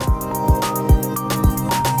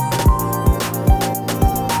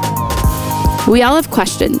We all have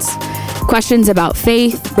questions. Questions about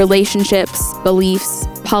faith, relationships, beliefs,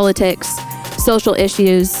 politics, social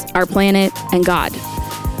issues, our planet, and God.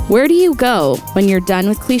 Where do you go when you're done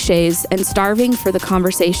with cliches and starving for the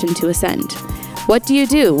conversation to ascend? What do you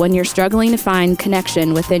do when you're struggling to find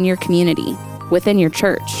connection within your community, within your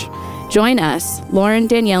church? Join us, Lauren,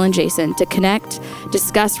 Danielle, and Jason, to connect,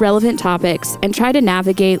 discuss relevant topics, and try to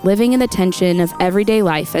navigate living in the tension of everyday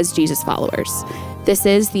life as Jesus followers. This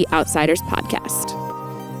is the Outsiders Podcast.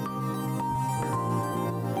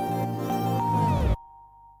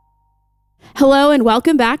 Hello, and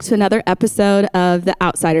welcome back to another episode of the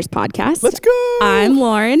Outsiders Podcast. Let's go! I'm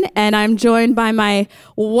Lauren, and I'm joined by my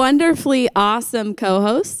wonderfully awesome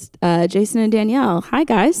co-hosts, Jason and Danielle. Hi,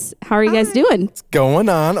 guys. How are you guys doing? What's going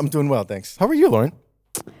on? I'm doing well, thanks. How are you, Lauren?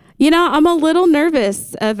 You know, I'm a little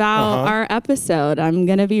nervous about our episode. I'm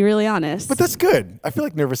going to be really honest. But that's good. I feel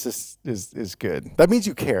like nervous is good. That means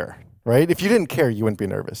you care, right? If you didn't care, you wouldn't be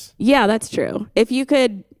nervous. Yeah, that's true. If you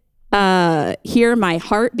could hear my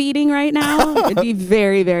heart beating right now, it'd be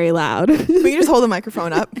very, very loud. Will you just hold the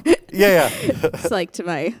microphone up? Yeah. It's like to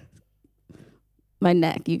my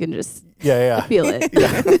neck. You can just feel it.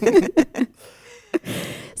 Yeah.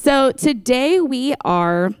 So today we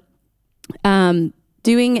are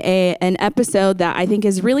doing an episode that I think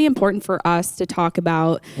is really important for us to talk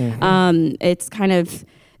about. It's kind of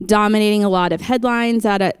dominating a lot of headlines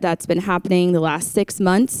that's been happening the last 6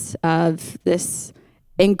 months of this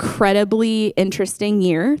incredibly interesting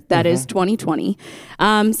year that is 2020.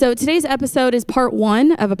 So today's episode is part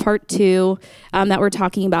one of a part two that we're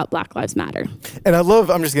talking about Black Lives Matter. And I'm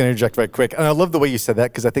just going to interject right quick. And I love the way you said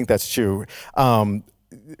that because I think that's true.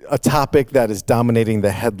 A topic that is dominating the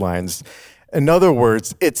headlines. In other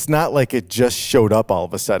words, it's not like it just showed up all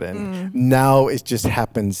of a sudden. Now it just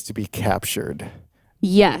happens to be captured.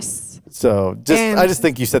 Yes. So I just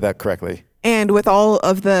think you said that correctly. And with all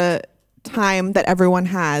of the time that everyone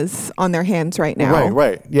has on their hands right now.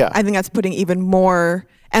 Right. Yeah. I think that's putting even more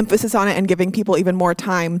emphasis on it and giving people even more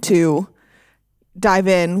time to dive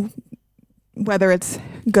in, whether it's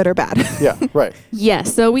good or bad. Yeah, right.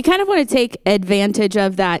 Yes. So we kind of want to take advantage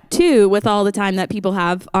of that too, with all the time that people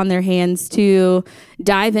have on their hands to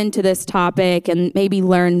dive into this topic and maybe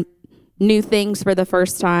learn new things for the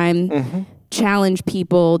first time, challenge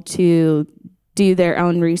people to do their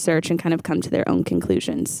own research and kind of come to their own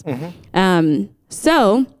conclusions.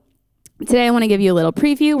 So today I want to give you a little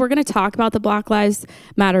preview. We're going to talk about the Black Lives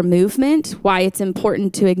Matter movement, why it's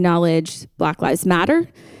important to acknowledge Black Lives Matter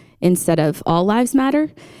instead of All Lives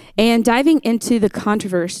Matter, and diving into the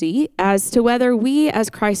controversy as to whether we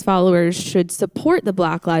as Christ followers should support the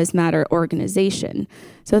Black Lives Matter organization.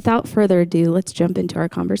 So without further ado, let's jump into our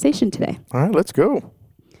conversation today. All right, let's go.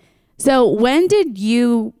 So when did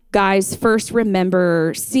you guys first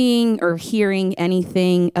remember seeing or hearing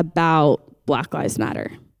anything about Black Lives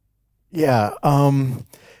Matter? Yeah.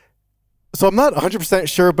 So I'm not 100%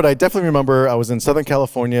 sure, but I definitely remember I was in Southern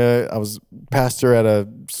California. I was pastor at a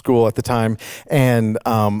school at the time. And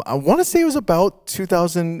I want to say it was about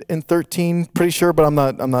 2013, pretty sure, but I'm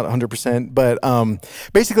not 100%. But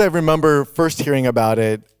basically I remember first hearing about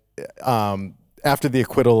it after the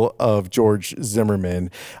acquittal of George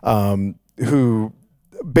Zimmerman, who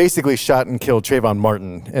basically shot and killed Trayvon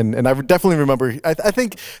Martin. And I definitely remember, I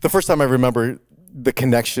think the first time I remember the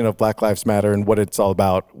connection of Black Lives Matter and what it's all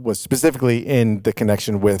about was specifically in the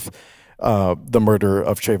connection with the murder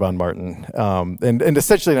of Trayvon Martin. And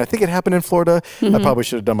essentially, and I think it happened in Florida. I probably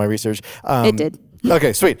should have done my research. It did.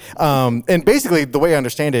 Okay, sweet. And basically, the way I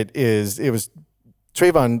understand it is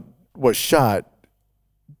Trayvon was shot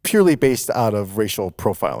purely based out of racial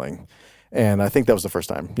profiling. And I think that was the first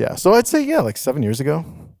time. Yeah. So I'd say, like 7 years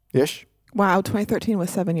ago-ish. Wow, 2013 was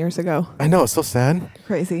 7 years ago. I know, it's so sad.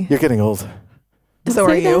 Crazy. You're getting old. So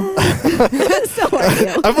are you. So are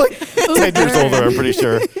you. I'm like 10 years older, I'm pretty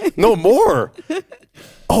sure. No, more.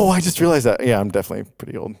 Oh, I just realized that. Yeah, I'm definitely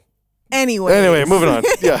pretty old. Anyway, moving on.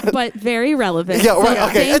 Yeah. But very relevant. Yeah, right.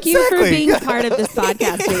 Okay, Thank you for exactly. being part of this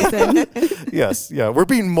podcast, Jason. Yes, yeah. We're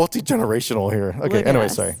being multi-generational here. Okay, Look anyway,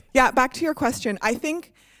 at us. sorry. Yeah, back to your question.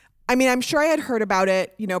 I'm sure I had heard about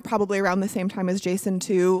it, probably around the same time as Jason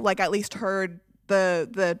too, like at least heard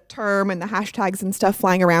the term and the hashtags and stuff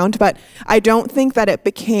flying around, but I don't think that it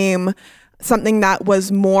became something that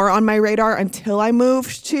was more on my radar until I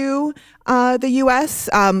moved to the U.S.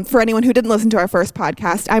 For anyone who didn't listen to our first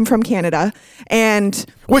podcast, I'm from Canada, and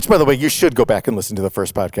which, by the way, you should go back and listen to the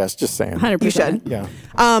first podcast. Just saying, 100%. You should. Yeah.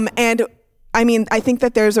 And I think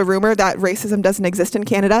that there's a rumor that racism doesn't exist in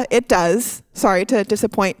Canada. It does. Sorry to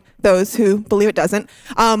disappoint those who believe it doesn't.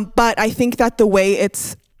 But I think that the way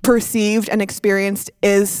it's perceived and experienced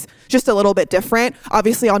is just a little bit different.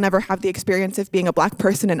 Obviously, I'll never have the experience of being a Black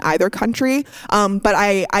person in either country, but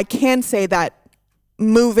I can say that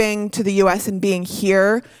moving to the US and being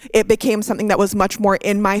here, it became something that was much more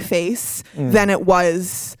in my face than it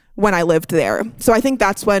was when I lived there. So I think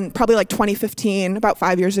that's when, probably like 2015, about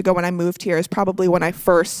 5 years ago when I moved here, is probably when I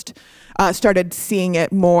first started seeing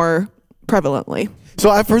it more prevalently. So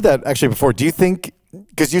I've heard that actually before. Do you think,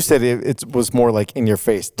 because you said it was more like in your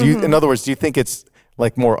face, do you, in other words, do you think it's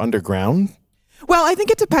like more underground? Well, I think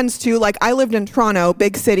it depends too. Like, I lived in Toronto,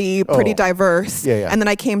 big city, pretty diverse. Yeah. And then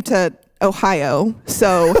I came to Ohio.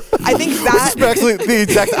 So I think that It's actually the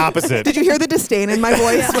exact opposite. Did you hear the disdain in my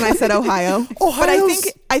voice when I said Ohio? But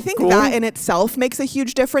I think cool. that in itself makes a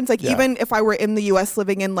huge difference. Like, even if I were in the US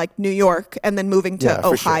living in like New York and then moving to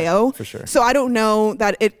Ohio. For sure. So I don't know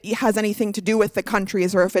that it has anything to do with the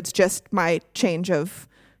countries or if it's just my change of,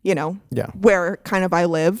 where kind of I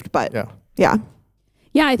lived. But yeah.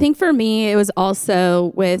 Yeah, I think for me, it was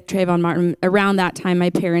also with Trayvon Martin. Around that time, my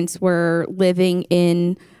parents were living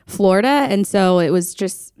in Florida. And so it was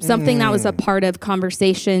just something that was a part of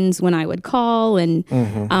conversations when I would call. And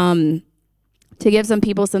to give some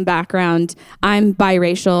people some background, I'm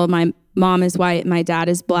biracial. My mom is white. My dad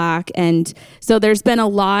is Black. And so there's been a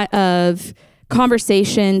lot of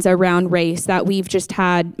conversations around race that we've just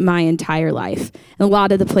had my entire life. And a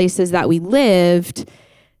lot of the places that we lived,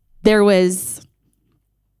 there was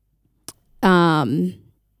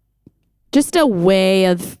just a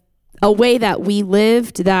way that we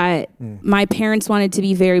lived that my parents wanted to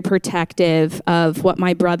be very protective of what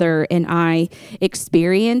my brother and I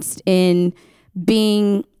experienced in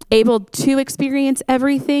being able to experience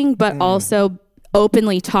everything, but also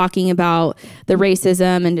openly talking about the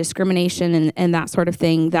racism and discrimination and that sort of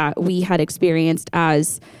thing that we had experienced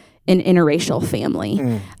as an interracial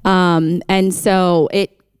family. And so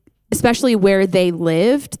especially where they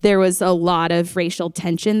lived, there was a lot of racial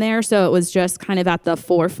tension there. So it was just kind of at the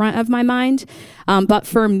forefront of my mind. But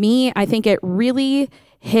for me, I think it really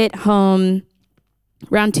hit home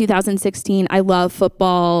around 2016. I love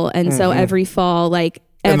football. And so every fall, like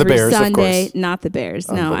every Bears, Sunday, not the Bears.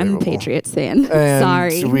 No, I'm a Patriots fan. And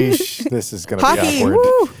Sorry. This is going to be Hockey. awkward.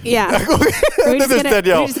 Woo. Yeah. We're just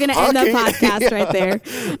going to end the podcast right there.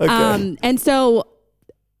 Okay. And so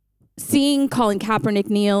seeing Colin Kaepernick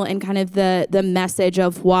kneel and kind of the message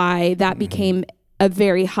of why that became a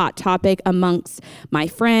very hot topic amongst my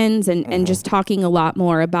friends and just talking a lot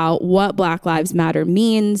more about what Black Lives Matter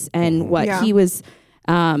means and what he was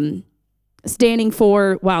standing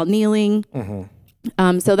for while kneeling.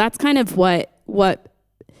 So that's kind of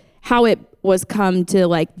how it was come to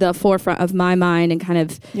like the forefront of my mind and kind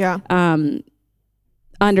of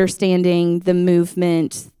understanding the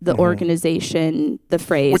movement, the organization, the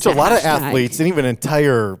phrase. Which a lot of athletes and even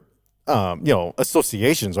entire,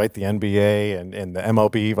 associations, right? The NBA and the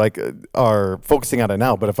MLB, are focusing on it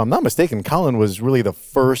now. But if I'm not mistaken, Colin was really the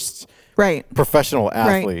first professional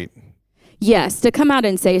athlete. Right. Yes, to come out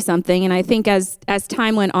and say something. And I think as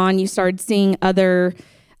time went on, you started seeing other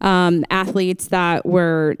athletes that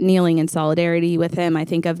were kneeling in solidarity with him. I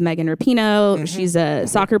think of Megan Rapinoe. She's a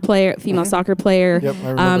soccer player, female soccer player. Yep, I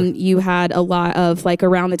remember. You had a lot of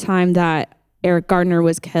around the time that Eric Gardner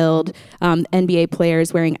was killed, NBA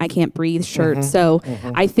players wearing I Can't Breathe shirts. So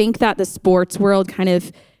I think that the sports world kind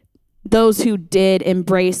of, those who did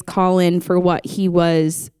embrace Colin for what he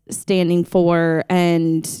was standing for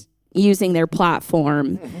and using their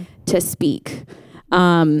platform to speak.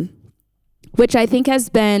 Which I think has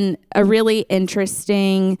been a really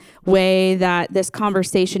interesting way that this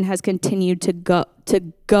conversation has continued to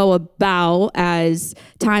go about as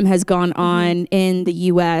time has gone on in the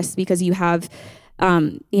U.S. because you have,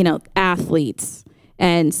 athletes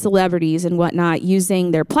and celebrities and whatnot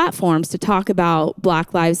using their platforms to talk about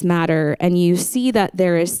Black Lives Matter, and you see that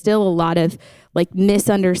there is still a lot of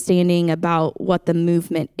misunderstanding about what the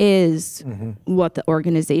movement is, what the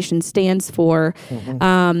organization stands for.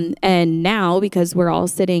 And now, because we're all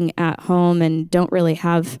sitting at home and don't really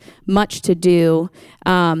have much to do,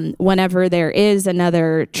 whenever there is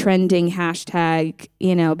another trending hashtag,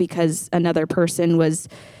 because another person was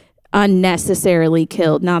unnecessarily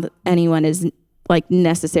killed, not that anyone is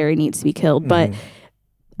necessary needs to be killed, but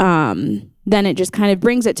then it just kind of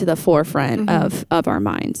brings it to the forefront of our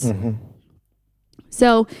minds.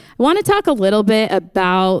 So I want to talk a little bit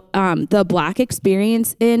about the Black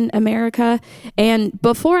experience in America. And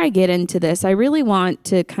before I get into this, I really want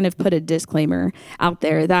to kind of put a disclaimer out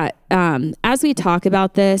there that as we talk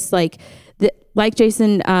about this, like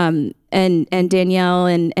Jason and Danielle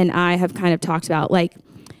and I have kind of talked about,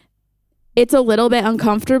 it's a little bit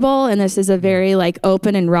uncomfortable, and this is a very like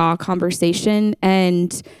open and raw conversation,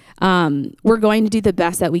 and we're going to do the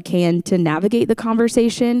best that we can to navigate the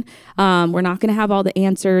conversation. We're not going to have all the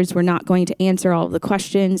answers. We're not going to answer all of the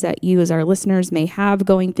questions that you as our listeners may have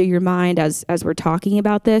going through your mind as we're talking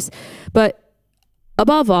about this. But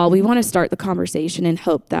above all, we want to start the conversation and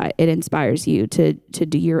hope that it inspires you to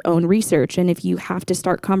do your own research. And if you have to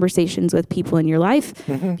start conversations with people in your life,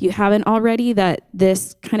 if you haven't already, that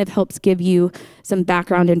this kind of helps give you some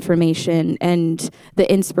background information and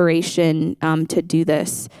the inspiration to do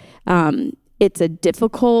this. It's a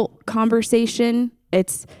difficult conversation.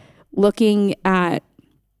 It's looking at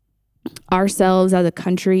ourselves as a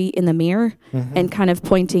country in the mirror and kind of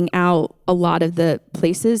pointing out a lot of the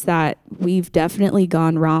places that we've definitely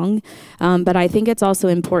gone wrong. But I think it's also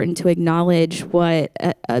important to acknowledge what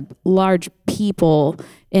a large people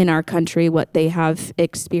in our country, what they have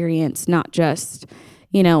experienced, not just,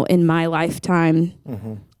 in my lifetime,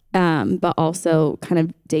 but also kind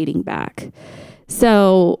of dating back.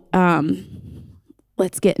 So,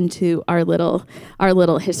 let's get into our little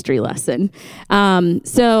history lesson.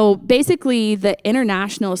 So basically, the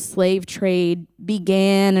international slave trade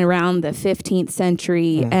began around the 15th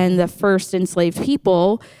century, and the first enslaved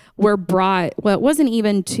people were brought. Well, it wasn't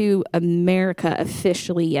even to America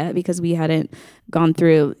officially yet because we hadn't gone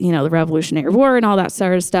through, the Revolutionary War and all that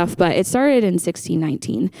sort of stuff. But it started in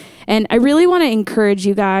 1619, and I really want to encourage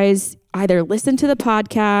you guys. Either listen to the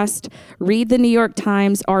podcast, read the New York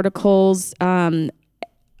Times articles,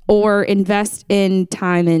 or invest in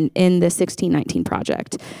time in the 1619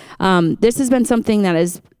 Project. This has been something that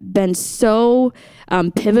has been so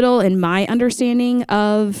pivotal in my understanding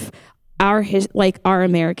of our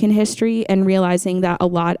American history, and realizing that a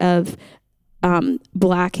lot of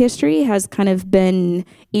Black history has kind of been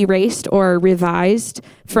erased or revised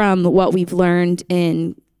from what we've learned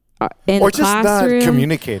in or just classroom, not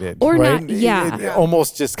communicated, or right? not, yeah. It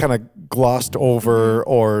almost just kind of glossed over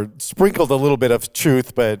or sprinkled a little bit of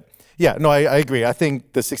truth, but yeah, no, I agree. I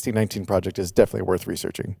think the 1619 Project is definitely worth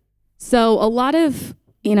researching. So a lot of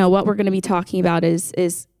what we're going to be talking about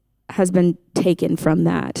has been taken from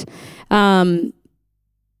that.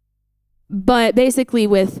 But basically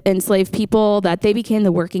with enslaved people, that they became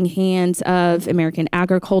the working hands of American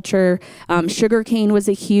agriculture. Sugarcane was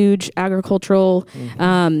a huge agricultural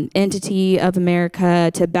entity of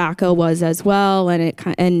America. Tobacco was as well,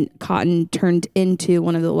 and cotton turned into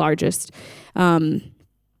one of the largest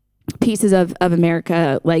pieces of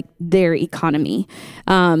America, like their economy.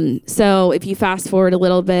 So if you fast forward a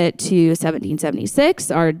little bit to 1776,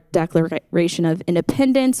 our Declaration of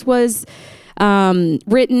Independence was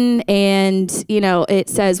written, and it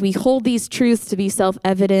says, we hold these truths to be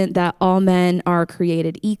self-evident that all men are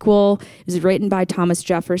created equal. It was written by Thomas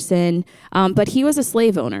Jefferson, but he was a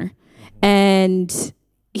slave owner, and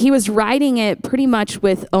he was writing it pretty much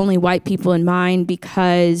with only white people in mind,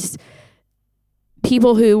 because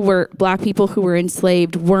Black people who were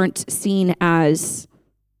enslaved weren't seen as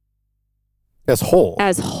whole.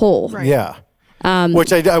 Right. Yeah.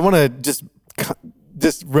 Which I want to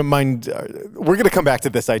just remind, we're going to come back to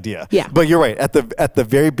this idea. Yeah. But you're right. At the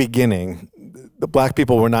very beginning, the Black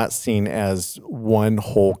people were not seen as one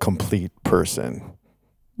whole, complete person.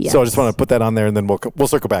 Yes. So I just want to put that on there, and then we'll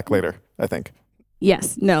circle back later, I think.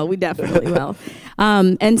 Yes. No, we definitely will.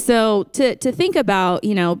 And so to think about,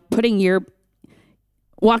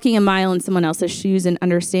 walking a mile in someone else's shoes and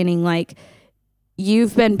understanding, like,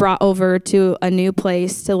 you've been brought over to a new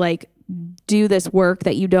place to do this work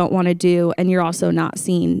that you don't want to do, and you're also not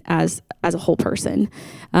seen as a whole person.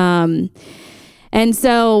 And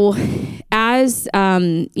so as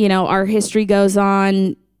our history goes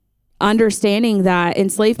on, understanding that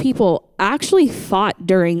enslaved people actually fought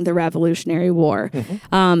during the Revolutionary War.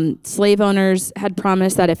 Slave owners had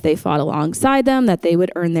promised that if they fought alongside them, that they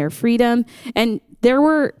would earn their freedom. And there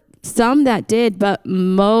were some that did, but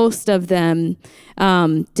most of them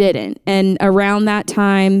didn't. And around that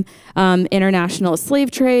time, international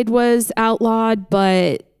slave trade was outlawed,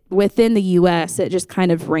 but within the U.S., it just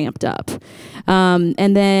kind of ramped up.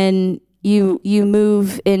 And then you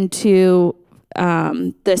move into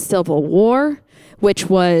the Civil War,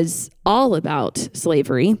 which was all about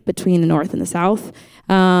slavery between the North and the South.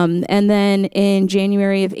 And then in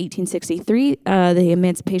January of 1863, the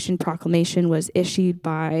Emancipation Proclamation was issued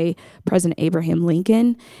by President Abraham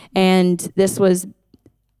Lincoln. And this was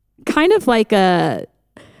kind of like a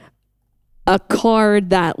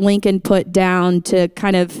card that Lincoln put down to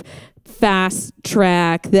kind of fast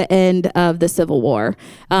track the end of the Civil War.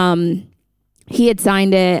 He had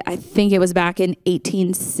signed it, I think it was back in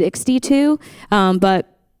 1862,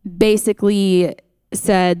 but basically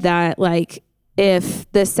said that like if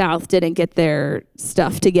the South didn't get their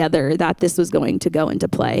stuff together, that this was going to go into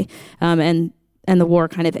play, and the war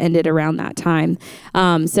kind of ended around that time.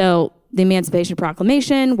 So the Emancipation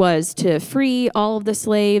Proclamation was to free all of the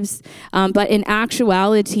slaves, but in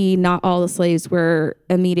actuality, not all the slaves were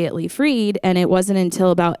immediately freed, and it wasn't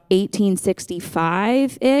until about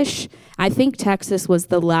 1865-ish. I think Texas was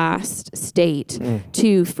the last state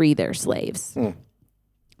to free their slaves.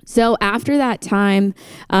 So after that time,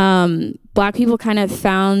 Black people kind of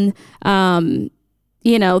found,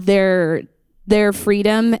 their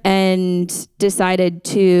freedom and decided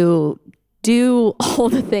to do all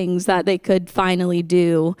the things that they could finally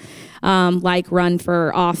do, like run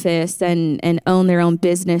for office and own their own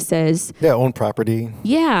businesses. Yeah, own property.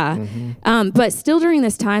 Yeah. But still during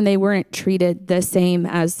this time, they weren't treated the same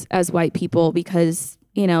as white people because,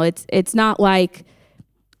 it's not like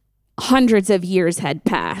hundreds of years had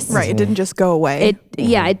passed. Right. It didn't just go away.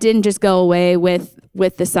 It didn't just go away with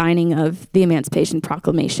the signing of the Emancipation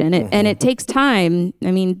Proclamation. And it takes time. I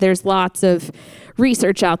mean, there's lots of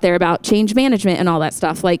research out there about change management and all that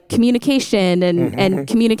stuff, like communication and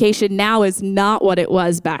communication now is not what it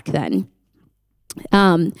was back then.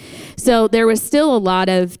 So there was still a lot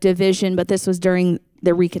of division, but this was during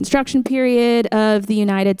the Reconstruction period of the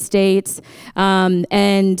United States. And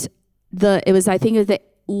it was the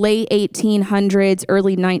late 1800s,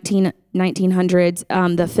 early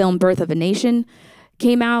 1900s, the film Birth of a Nation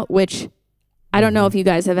came out, which I don't know if you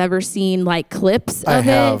guys have ever seen like clips of I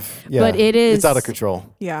have, it, but it's out of control.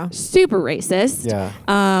 Yeah. Super racist. Yeah.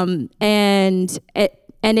 And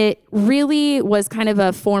it really was kind of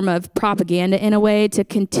a form of propaganda in a way to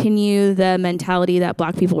continue the mentality that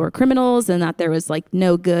Black people were criminals and that there was like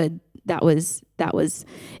no good that was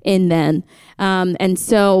in them. And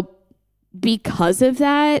so because of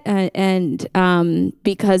that, and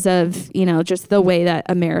because of just the way that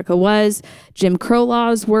America was, Jim Crow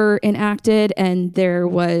laws were enacted, and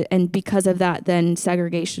because of that, then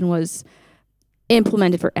segregation was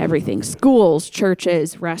implemented for everything: schools,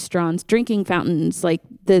 churches, restaurants, drinking fountains, like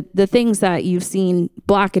the things that you've seen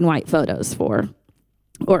black and white photos for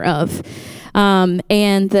or of.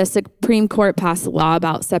 And the Supreme Court passed a law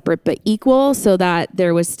about separate but equal, so that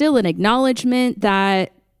there was still an acknowledgement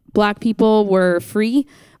that Black people were free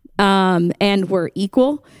and were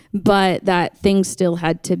equal, but that things still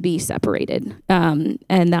had to be separated. And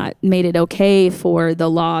that made it okay for the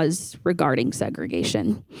laws regarding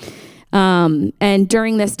segregation. And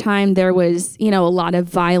during this time, there was, a lot of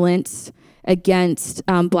violence against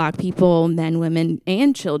Black people. Men, women,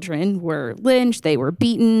 and children were lynched. They were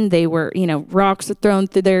beaten. They were, rocks were thrown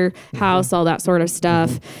through their house, all that sort of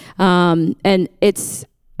stuff. And it's,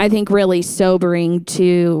 I think, really sobering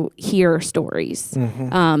to hear stories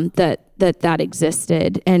that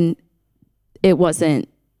existed, and it wasn't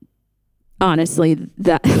honestly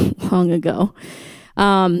that long ago.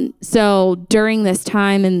 So during this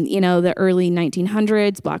time in the early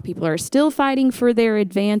 1900s, Black people are still fighting for their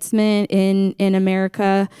advancement in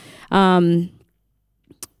America.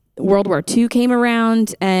 World War II came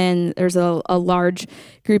around, and there's a large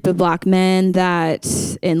group of Black men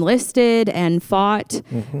that enlisted and fought.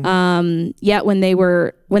 Yet when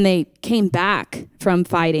they came back from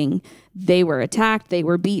fighting, they were attacked, they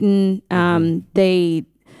were beaten. They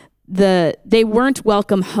weren't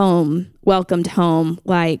welcomed home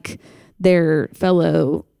like their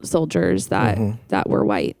fellow soldiers that were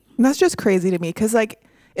white. And that's just crazy to me because, like,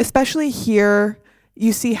 especially here,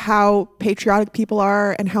 you see how patriotic people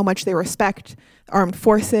are and how much they respect armed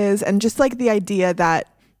forces, and just like the idea that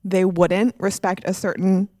they wouldn't respect a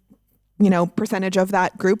certain, percentage of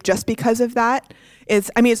that group just because of that is,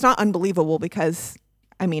 it's not unbelievable because,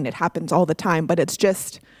 it happens all the time, but it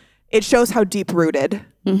shows how deep rooted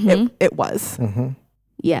it was.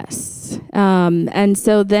 Yes. And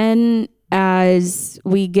so then as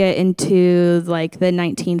we get into like the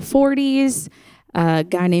 1940s, a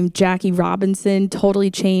guy named Jackie Robinson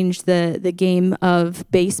totally changed the game of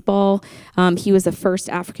baseball. He was the first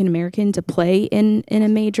African American to play in a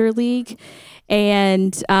major league.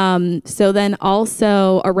 And so then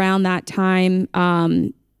also around that time,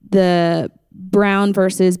 the Brown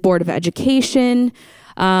versus Board of Education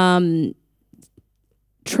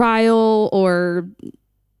trial, or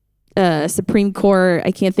Supreme Court,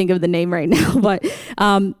 I can't think of the name right now, but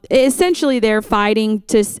essentially they're fighting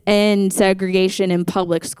to end segregation in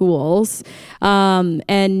public schools,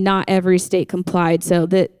 and not every state complied. So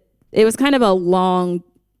that it was kind of a long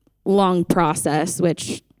process,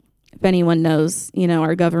 which if anyone knows,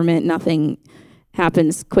 our government, nothing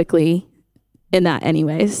happens quickly in that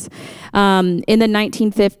anyways. In the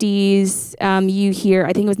 1950s, you hear,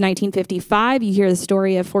 I think it was 1955, you hear the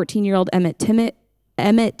story of 14-year-old Emmett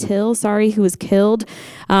Till, who was killed.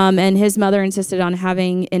 And his mother insisted on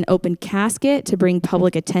having an open casket to bring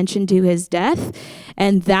public attention to his death.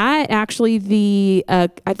 And that actually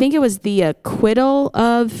I think it was the acquittal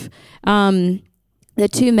of the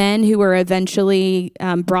two men who were eventually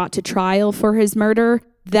brought to trial for his murder.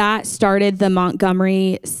 That started the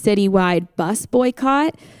Montgomery citywide bus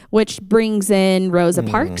boycott, which brings in Rosa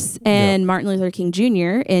Parks and Martin Luther King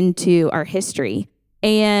Jr. into our history.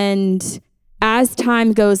 And as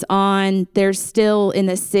time goes on, there's still in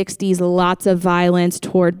the 60s lots of violence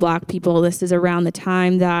toward Black people. This is around the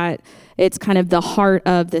time that it's kind of the heart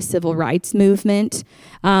of the civil rights movement.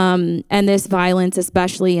 And this violence,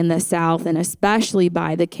 especially in the South and especially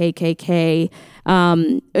by the KKK,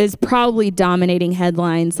 is probably dominating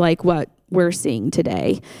headlines like what we're seeing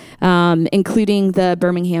today, including the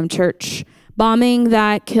Birmingham church bombing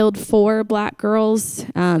that killed 4 Black girls.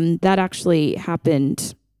 That actually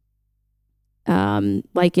happened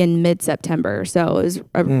like in mid-September. So it was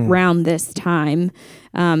around this time,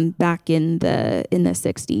 back in the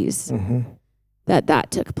 60s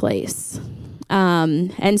that took place.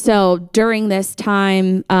 And so during this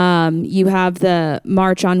time, you have the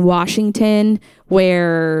March on Washington,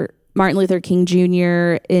 where Martin Luther King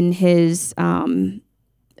Jr. in his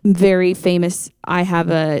very famous "I Have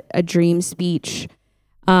a Dream" speech.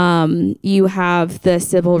 You have the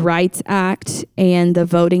Civil Rights Act and the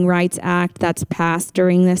Voting Rights Act that's passed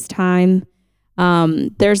during this time.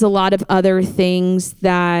 There's a lot of other things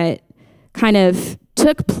that kind of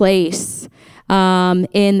took place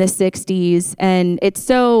in the 60s. And it's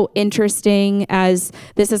so interesting as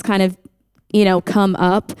this has kind of, come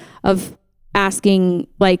up of asking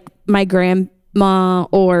like my grandma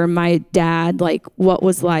or my dad, like what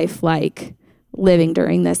was life like living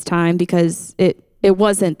during this time? Because it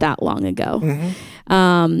wasn't that long ago.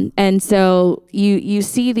 And so you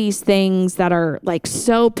see these things that are like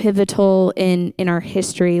so pivotal in our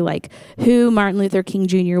history, like who Martin Luther King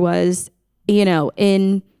Jr. was,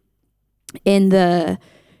 in the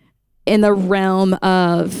realm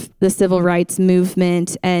of the civil rights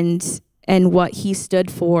movement and what he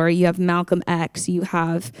stood for. You have Malcolm X, you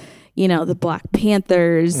have, the Black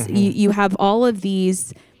Panthers, you have all of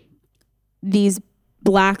these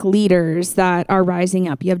Black leaders that are rising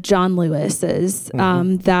up. You have John Lewis's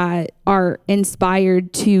that are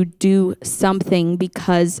inspired to do something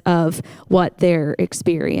because of what their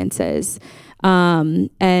experience is. And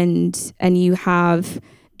you have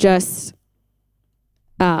just,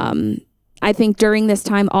 I think during this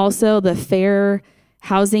time also the Fair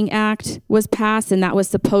Housing Act was passed, and that was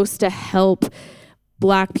supposed to help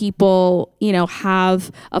Black people,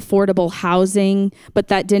 have affordable housing, but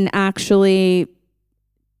that didn't actually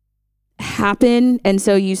happen. And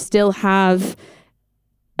so you still have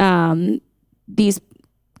these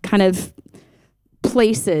kind of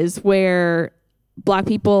places where Black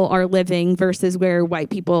people are living versus where white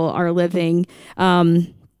people are living. I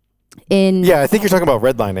think you're talking about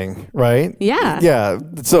redlining, right? Yeah.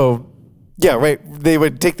 So, right. They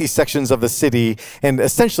would take these sections of the city and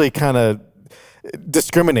essentially kind of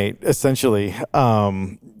discriminate, and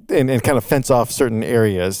kind of fence off certain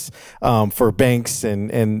areas for banks and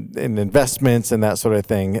investments and that sort of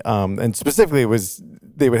thing. And specifically,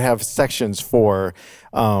 they would have sections for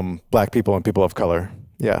Black people and people of color.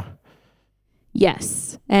 Yeah.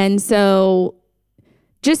 Yes. And so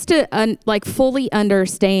just to fully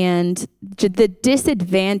understand the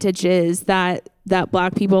disadvantages that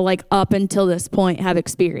Black people up until this point have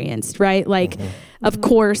experienced, right? Of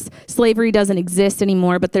course, slavery doesn't exist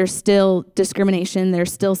anymore, but there's still discrimination,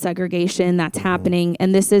 there's still segregation that's happening,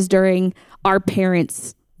 and this is during our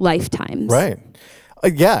parents' lifetimes. Right.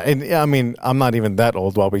 And I mean, I'm not even that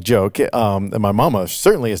old while we joke, and my mama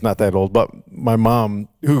certainly is not that old, but my mom,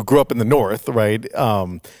 who grew up in the North, right,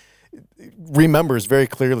 remembers very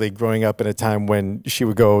clearly growing up in a time when she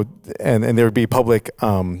would go and there would be public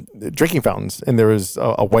drinking fountains, and there was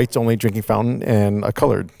a whites only drinking fountain and a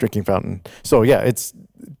colored drinking fountain. So it's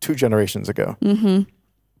 2 generations ago.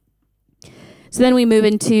 So then we move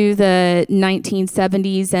into the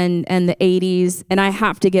 1970s and the 80s, and I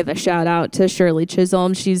have to give a shout out to Shirley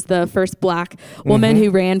Chisholm. She's the first Black woman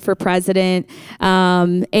who ran for president.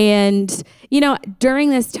 And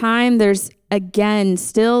during this time, there's again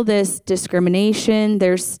still this discrimination.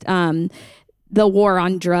 There's the war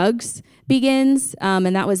on drugs begins,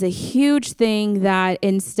 and that was a huge thing that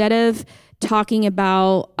instead of talking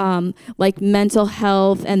about mental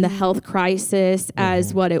health and the health crisis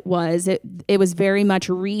as what it was very much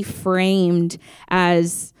reframed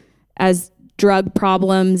as drug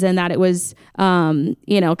problems, and that it was, kind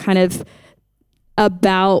of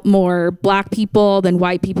about more Black people than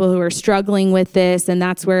white people who are struggling with this. And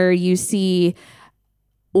that's where you see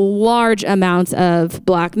large amounts of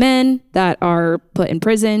Black men that are put in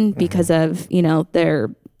prison because of, their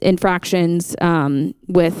infractions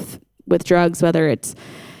with drugs, whether it's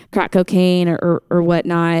crack cocaine or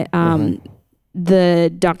whatnot.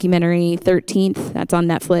 The documentary 13th, that's on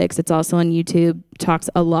Netflix, it's also on YouTube, talks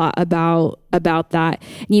a lot about that.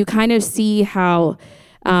 And you kind of see how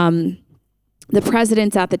the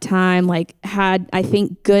presidents at the time had, I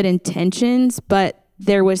think, good intentions, but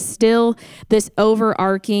there was still this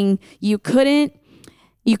overarching, you couldn't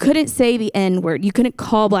say the N-word. You couldn't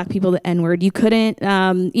call Black people the N-word. You couldn't,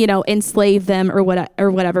 enslave them or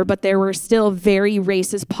whatever. But there were still very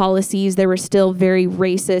racist policies. There were still very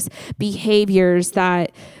racist behaviors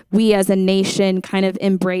that we as a nation kind of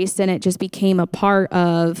embraced, and it just became a part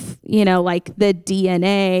of, the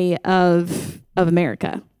DNA of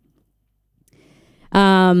America.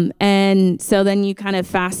 And so then you kind of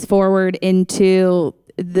fast forward into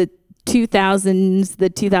the 2000s, the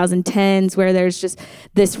 2010s, where there's just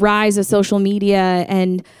this rise of social media,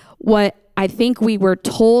 and what I think we were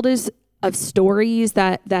told is of stories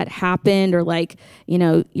that happened, or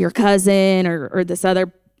your cousin or this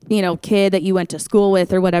other, kid that you went to school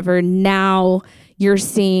with or whatever. Now you're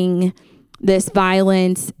seeing this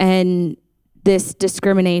violence and this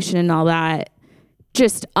discrimination and all that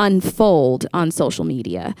just unfold on social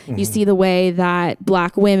media. You see the way that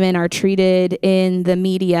Black women are treated in the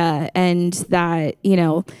media, and that,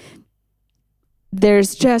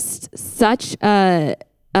 there's just such a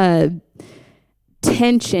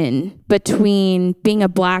tension between being a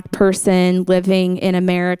Black person living in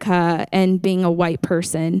America and being a white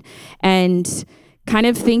person, and kind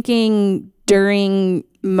of thinking during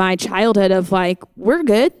my childhood of we're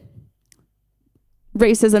good.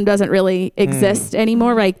 Racism doesn't really exist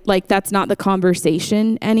anymore. Like that's not the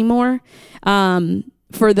conversation anymore.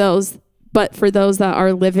 For those that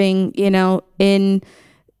are living, in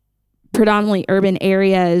predominantly urban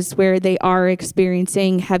areas where they are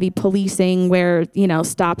experiencing heavy policing, where,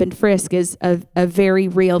 stop and frisk is a very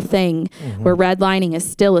real thing, where redlining is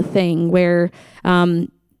still a thing, where,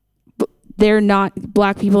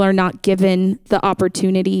 Black people are not given the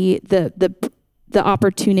opportunity, the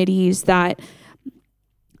opportunities that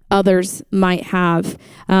others might have.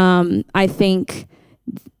 I think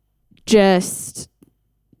just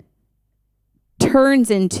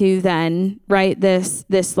turns into then, right, this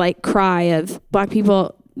cry of Black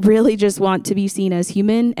people really just want to be seen as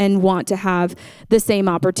human and want to have the same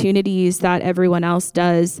opportunities that everyone else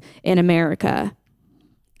does in America.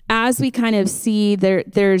 As we kind of see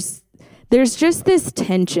there's just this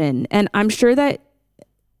tension, and I'm sure that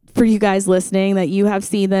for you guys listening that you have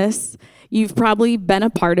seen this, you've probably been a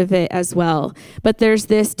part of it as well. But there's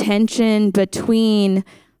this tension between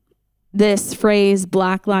this phrase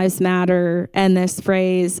Black Lives Matter and this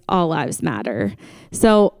phrase All Lives Matter.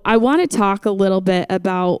 So I want to talk a little bit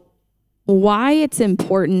about why it's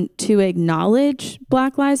important to acknowledge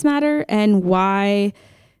Black Lives Matter, and why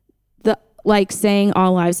saying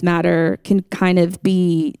All Lives Matter can kind of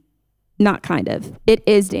be, it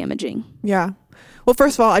is damaging. Yeah. Well,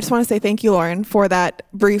 first of all, I just want to say thank you, Lauren, for that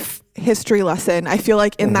brief history lesson. I feel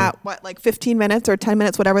like in that, 15 minutes or 10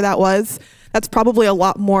 minutes, whatever that was, that's probably a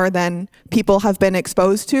lot more than people have been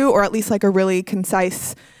exposed to, or at least a really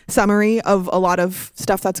concise summary of a lot of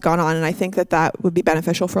stuff that's gone on. And I think that would be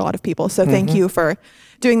beneficial for a lot of people. So thank you for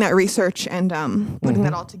doing that research and putting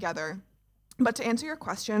that all together. But to answer your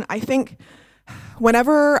question, I think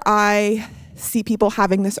whenever I see people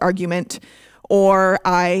having this argument, or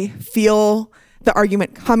I feel the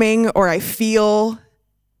argument coming, or I feel,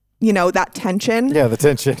 that tension. Yeah, the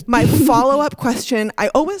tension. My follow-up question, I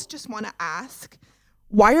always just want to ask,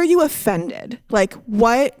 why are you offended?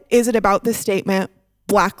 What is it about this statement,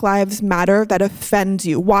 Black Lives Matter, that offends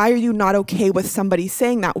you? Why are you not okay with somebody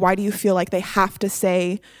saying that? Why do you feel like they have to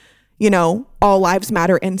say, All Lives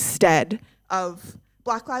Matter instead of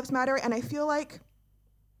Black Lives Matter? And I feel like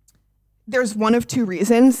there's one of two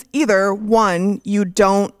reasons. Either one, you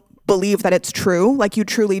don't believe that it's true, you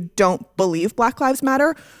truly don't believe Black Lives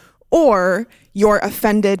Matter, or you're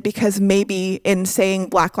offended because maybe in saying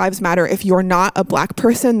Black Lives Matter, if you're not a Black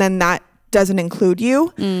person, then that doesn't include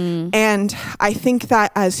you. And I think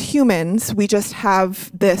that as humans, we just have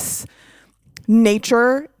this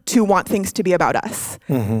nature to want things to be about us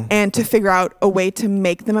and to figure out a way to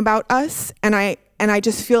make them about us. And I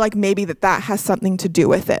just feel like maybe that has something to do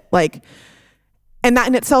with it. And that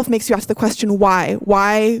in itself makes you ask the question, why?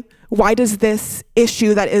 Why does this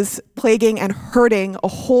issue that is plaguing and hurting a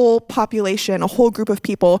whole population, a whole group of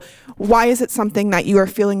people, why is it something that you are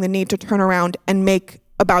feeling the need to turn around and make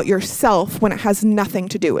about yourself when it has nothing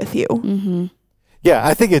to do with you? Mm-hmm. Yeah,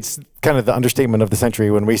 I think it's kind of the understatement of the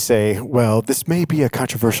century when we say, well, this may be a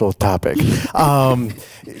controversial topic.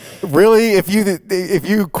 Really, if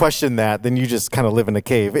you question that, then you just kind of live in a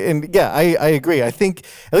cave. And yeah, I agree. I think,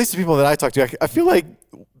 at least the people that I talk to, I feel like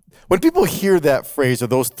when people hear that phrase or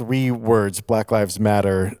those three words, Black Lives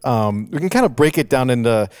Matter, we can kind of break it down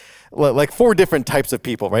into like four different types of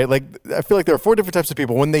people, right? Like, I feel like there are four different types of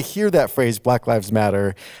people. When they hear that phrase, Black Lives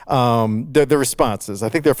Matter, the responses, I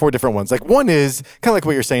think there are four different ones. Like, one is kind of like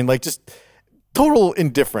what you're saying, like just total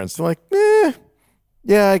indifference. They're like,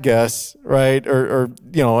 yeah, I guess, right? Or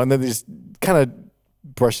and then they just kind of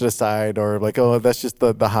brush it aside, or like, oh, that's just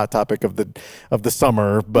the hot topic of the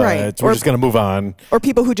summer, but right. We're just going to move on. Or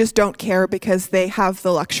people who just don't care because they have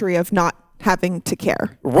the luxury of not having to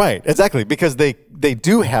care. Right, exactly, because they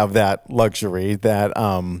do have that luxury, that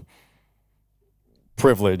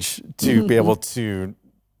privilege to be able to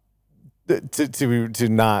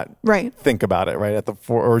not think about it, right,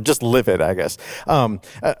 or just live it, I guess.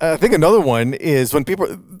 I think another one is when people,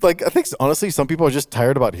 like, I think honestly some people are just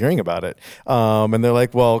tired about hearing about it, and they're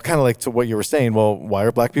like, well, kind of like to what you were saying, well, why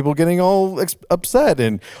are Black people getting all upset,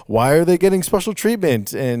 and why are they getting special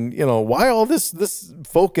treatment, and why all this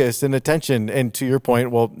focus and attention? And to your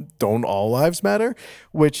point, well, don't all lives matter?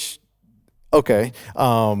 Which, okay,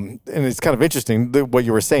 and it's kind of interesting what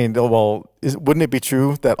you were saying. Well, wouldn't it be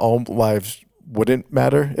true that all lives wouldn't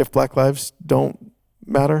matter if Black lives don't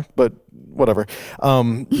matter? But whatever.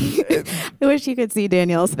 I wish you could see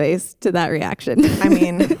Danielle's face to that reaction. I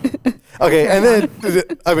mean, okay, and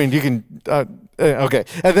then you can. Okay,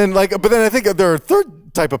 and then but then I think there are a third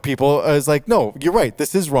type of people is like, no, you're right,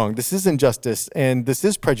 this is wrong, this is injustice, and this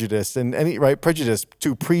is prejudice, and prejudice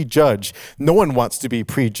to prejudge. No one wants to be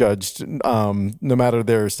prejudged, no matter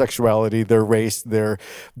their sexuality, their race, their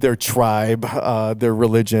tribe, their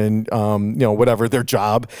religion, whatever, their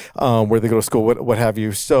job, where they go to school, what have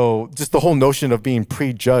you. So just the whole notion of being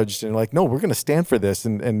prejudged, and like, no, we're going to stand for this,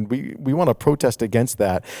 and we want to protest against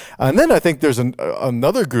that. And then I think there's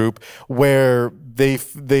another group where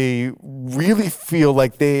they really feel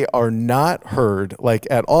like they are not heard, like,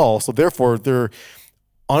 at all. So therefore they're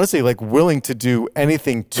honestly like willing to do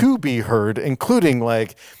anything to be heard, including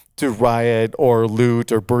like to riot or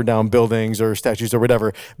loot or burn down buildings or statues or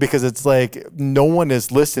whatever, because it's like no one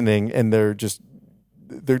is listening, and they're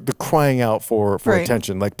crying out for right.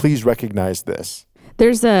 attention. Like, please recognize this.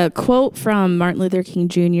 There's a quote from Martin Luther King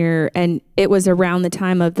Jr., and it was around the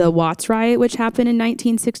time of the Watts riot, which happened in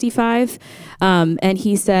 1965. And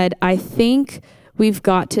he said, I think we've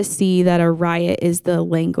got to see that a riot is the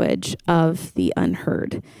language of the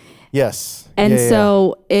unheard. Yes. And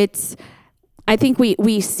it's, I think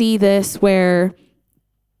we see this where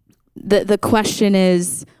the question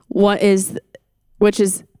is, which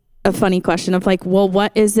is a funny question of like, well,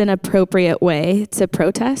 what is an appropriate way to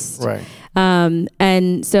protest? Right.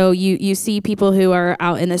 And so you see people who are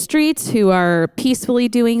out in the streets who are peacefully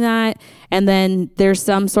doing that, and then there's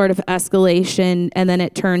some sort of escalation, and then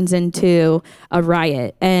it turns into a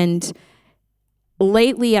riot. And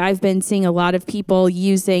lately I've been seeing a lot of people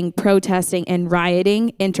using protesting and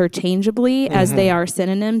rioting interchangeably as they are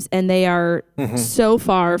synonyms, and they are so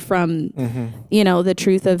far from, the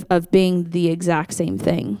truth of being the exact same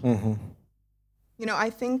thing. I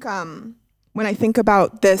think when I think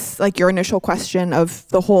about this, like your initial question of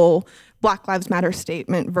the whole Black Lives Matter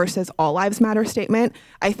statement versus All Lives Matter statement,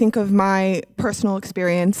 I think of my personal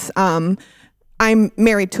experience. I'm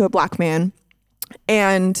married to a Black man,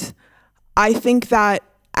 and I think that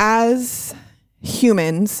as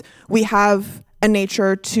humans, we have a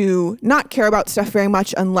nature to not care about stuff very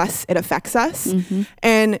much unless it affects us.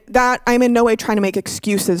 And that, I'm in no way trying to make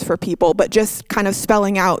excuses for people, but just kind of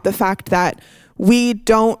spelling out the fact that we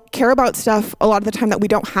don't care about stuff a lot of the time that we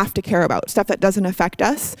don't have to care about, stuff that doesn't affect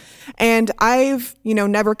us. And I've,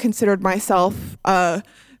 never considered myself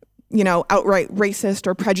outright racist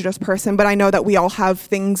or prejudiced person, but I know that we all have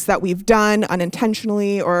things that we've done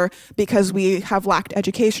unintentionally or because we have lacked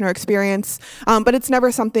education or experience. But it's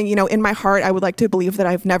never something, in my heart, I would like to believe that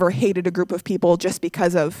I've never hated a group of people just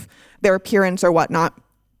because of their appearance or whatnot.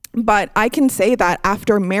 But I can say that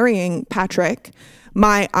after marrying Patrick,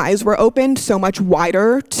 my eyes were opened so much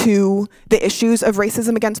wider to the issues of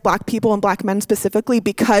racism against Black people and Black men specifically,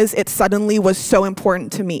 because it suddenly was so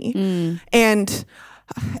important to me. And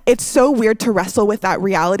it's so weird to wrestle with that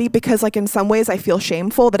reality, because like in some ways I feel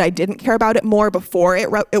shameful that I didn't care about it more before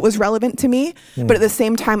it was relevant to me. But at the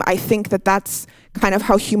same time, I think that that's kind of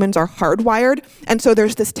how humans are hardwired. And so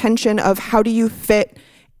there's this tension of how do you fit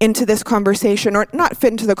into this conversation, or not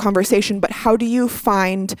fit into the conversation, but how do you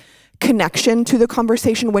find connection to the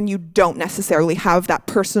conversation when you don't necessarily have that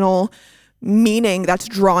personal meaning that's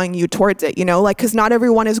drawing you towards it, you know, like, because not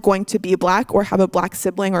everyone is going to be Black or have a Black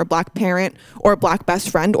sibling or a Black parent or a Black best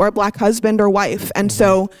friend or a Black husband or wife. And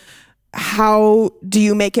so how do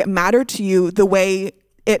you make it matter to you the way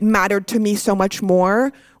it mattered to me so much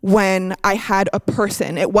more when I had a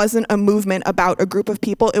person? It wasn't a movement about a group of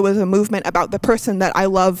people. It was a movement about the person that I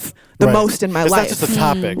love the most in my life. It's not just a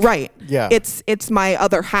topic. Right. Yeah. It's my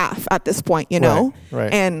other half at this point, you know?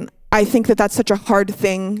 Right. And I think that that's such a hard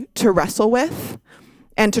thing to wrestle with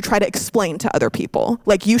and to try to explain to other people.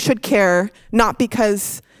 Like, you should care not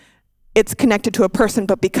because it's connected to a person,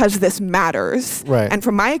 but because this matters. Right. And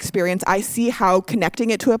from my experience, I see how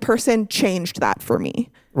connecting it to a person changed that for me.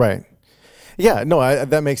 Right. Yeah, no,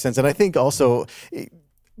 that makes sense. And I think also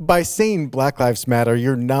by saying Black Lives Matter,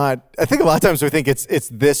 you're not, I think a lot of times we think it's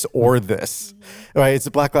this or this, right? It's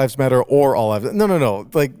Black Lives Matter or all lives. No.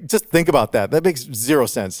 Like, just think about that. That makes zero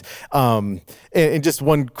sense. And just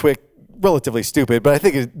one quick, relatively stupid, but I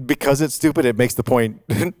think because it's stupid, it makes the point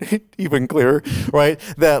even clearer, right?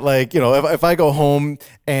 That, like, you know, if I go home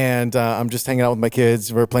and I'm just hanging out with my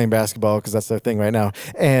kids, we're playing basketball because that's their thing right now,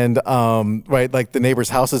 and right, like the neighbor's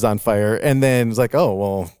house is on fire, and then it's like, oh,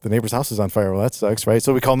 well, the neighbor's house is on fire. Well, that sucks, right?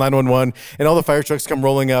 So we call 911, and all the fire trucks come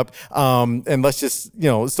rolling up, and let's just,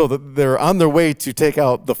 you know, so that they're on their way to take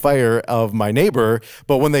out the fire of my neighbor,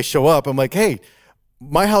 but when they show up, I'm like, hey,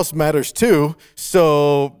 my house matters too,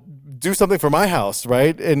 so do something for my house,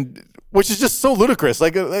 right? And which is just so ludicrous.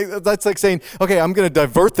 Like that's like saying, okay, I'm going to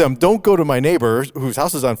divert them. Don't go to my neighbor whose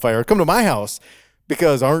house is on fire. Come to my house,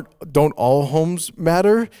 because don't all homes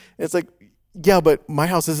matter? It's like, yeah, but my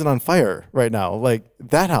house isn't on fire right now. Like,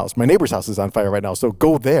 that house, my neighbor's house is on fire right now. So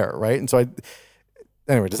go there, right? And so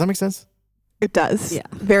anyway, does that make sense? It does. Yeah.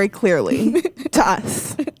 Very clearly to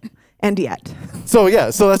us. And yet. So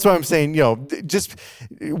that's why I'm saying, you know, just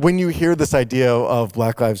when you hear this idea of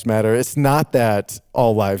Black Lives Matter, it's not that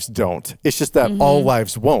all lives don't. It's just that all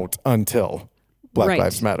lives won't until Black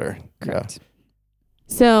Lives Matter. Correct. Yeah.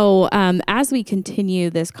 So as we continue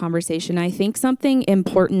this conversation, I think something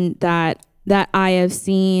important that I have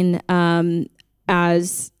seen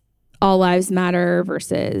as all lives matter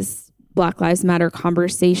versus Black Lives Matter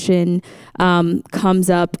conversation comes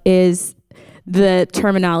up is the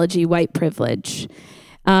terminology white privilege.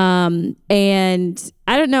 And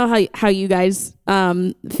I don't know how you guys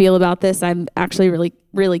feel about this. I'm actually really,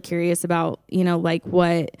 really curious about, you know, like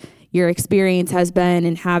what your experience has been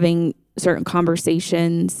in having certain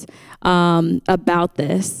conversations about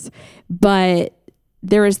this. But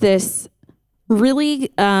there was this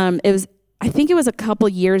really, I think it was a couple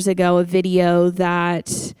years ago, a video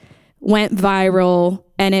that went viral,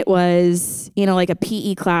 and it was, you know, like a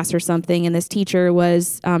PE class or something, and this teacher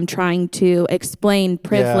was trying to explain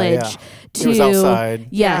privilege to, he was outside.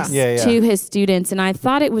 Yes, to his students. And I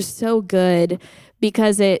thought it was so good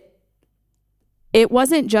because it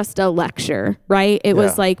wasn't just a lecture, right? It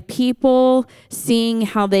was like people seeing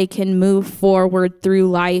how they can move forward through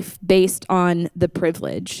life based on the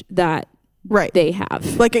privilege that they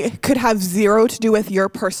have. Like, it could have zero to do with your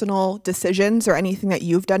personal decisions or anything that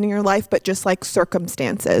you've done in your life, but just like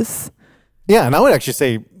circumstances. Yeah, and I would actually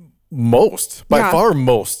say by far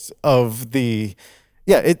most of the,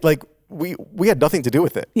 it like we had nothing to do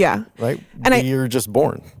with it. Yeah. Right? And you're just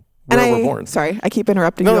born. We're born. Sorry, I keep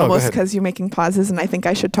interrupting you almost because you're making pauses and I think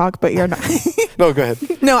I should talk, but you're not. No, go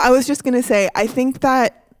ahead. No, I was just going to say, I think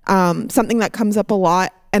that something that comes up a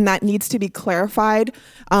lot and that needs to be clarified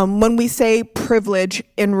when we say privilege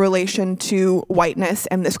in relation to whiteness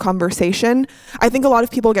and this conversation. I think a lot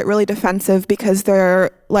of people get really defensive because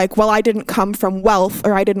they're like, well, I didn't come from wealth,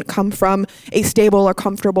 or I didn't come from a stable or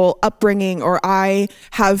comfortable upbringing, or I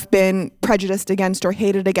have been prejudiced against or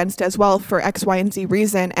hated against as well for X, Y, and Z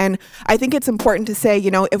reason. And I think it's important to say, you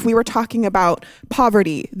know, if we were talking about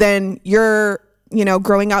poverty, then you're, you know,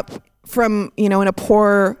 growing up from, you know, in a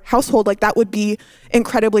poor household, like that would be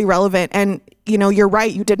incredibly relevant. And, you know, you're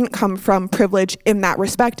right, you didn't come from privilege in that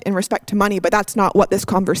respect, in respect to money, but that's not what this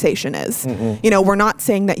conversation is. You know, we're not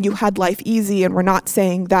saying that you had life easy, and we're not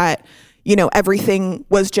saying that, you know, everything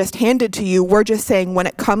was just handed to you. We're just saying when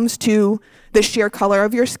it comes to the sheer color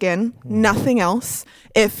of your skin, nothing else,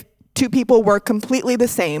 if two people were completely the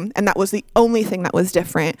same and that was the only thing that was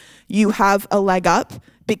different, you have a leg up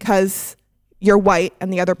because you're white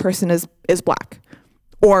and the other person is black.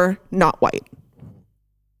 or not white.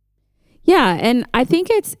 Yeah, and I think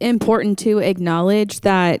it's important to acknowledge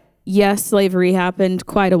that, yes, slavery happened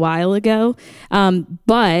quite a while ago,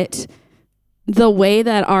 but the way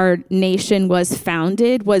that our nation was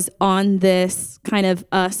founded was on this kind of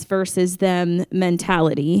us versus them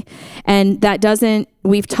mentality. And that doesn't,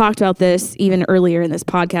 we've talked about this even earlier in this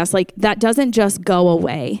podcast, like that doesn't just go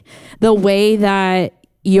away. The way that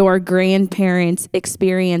your grandparents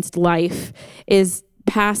experienced life is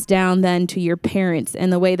passed down then to your parents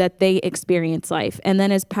and the way that they experience life, and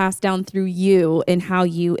then is passed down through you and how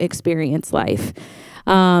you experience life.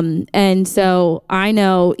 And so I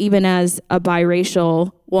know, even as a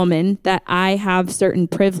biracial woman, that I have certain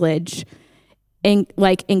privilege in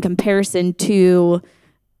comparison to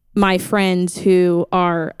my friends who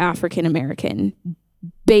are African American,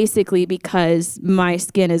 basically because my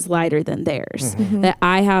skin is lighter than theirs. Mm-hmm. That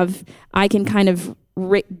I can kind of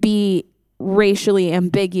be racially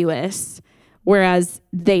ambiguous, whereas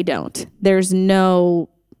they don't. There's no,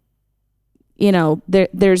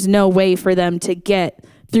 there's no way for them to get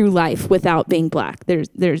through life without being black. There's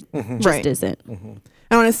mm-hmm. just right. isn't. Mm-hmm.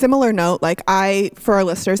 And on a similar note, like for our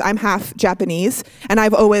listeners, I'm half Japanese, and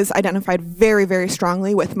I've always identified very, very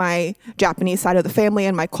strongly with my Japanese side of the family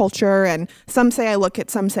and my culture. And some say I look it,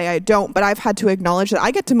 some say I don't, but I've had to acknowledge that I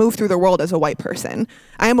get to move through the world as a white person.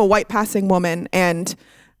 I am a white passing woman, and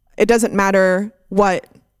it doesn't matter what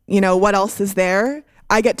else is there.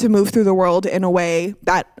 I get to move through the world in a way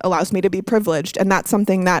that allows me to be privileged. And that's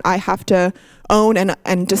something that I have to own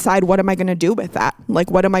and decide, what am I going to do with that?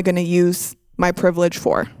 Like, what am I going to use my privilege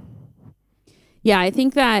for? Yeah, I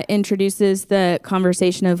think that introduces the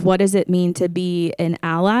conversation of what does it mean to be an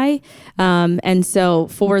ally? And so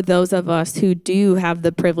for those of us who do have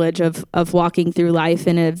the privilege of walking through life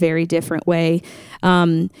in a very different way,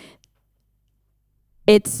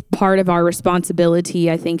 it's part of our responsibility,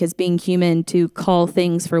 I think, as being human, to call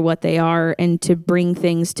things for what they are and to bring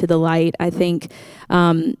things to the light. I think,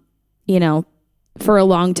 for a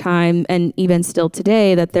long time, and even still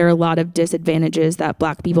today, that there are a lot of disadvantages that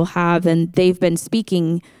Black people have, and we've been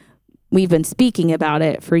speaking about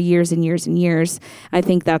it for years and years and years. I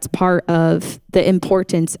think that's part of the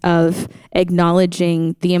importance of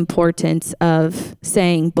acknowledging the importance of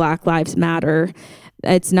saying Black Lives Matter.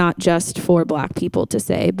 It's not just for Black people to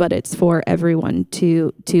say, but it's for everyone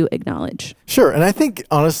to acknowledge. Sure. And I think,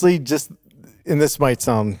 honestly, and this might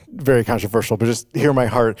sound very controversial, but just hear my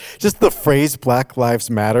heart, just the phrase Black Lives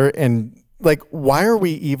Matter, and like, why are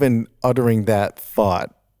we even uttering that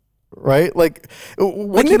thought? Right? Like,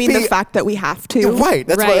 what do you mean, the fact that we have to? Right.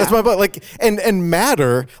 That's right. That's my point. Like, and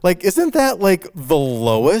matter, like, isn't that like the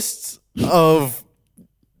lowest of,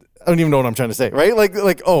 I don't even know what I'm trying to say, right?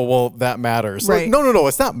 Like, oh, well, that matters. Right. Like, no,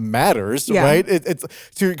 it's not matters, right? It's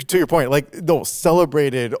to your point, like, no,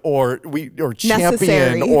 celebrated or champion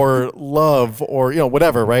necessary. Or love or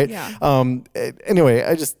whatever, right? Yeah. Anyway,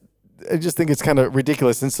 I just think it's kind of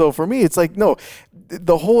ridiculous, and so for me, it's like, no,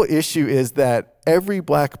 the whole issue is that every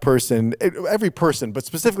person, but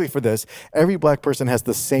specifically for this, every Black person has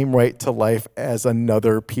the same right to life as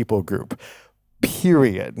another people group.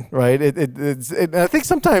 Period. Right. And I think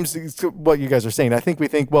sometimes it's what you guys are saying. I think we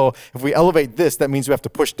think, well, if we elevate this, that means we have to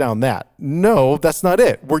push down that. No, that's not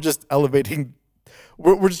it. We're just elevating.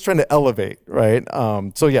 We're just trying to elevate. Right.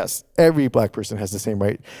 So yes, every Black person has the same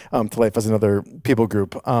right to life as another people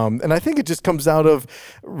group. And I think it just comes out of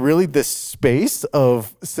really this space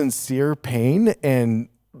of sincere pain and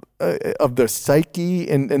of the psyche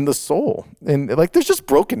and the soul. And like, there's just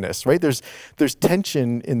brokenness, right? There's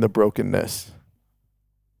tension in the brokenness.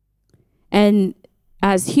 And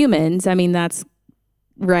as humans, I mean, that's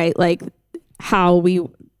right. Like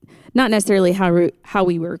not necessarily how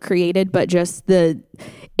we were created, but just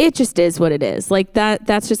it just is what it is. Like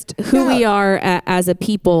that's just who we are as a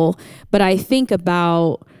people. But I think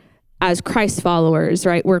about, as Christ followers,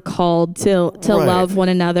 right, we're called to love one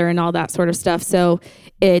another and all that sort of stuff. So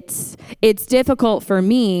it's difficult for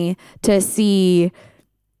me to see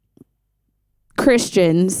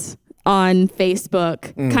Christians on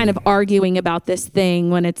Facebook kind of arguing about this thing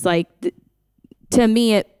when it's like, to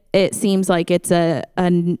me, it seems like it's a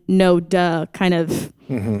no duh kind of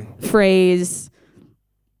phrase.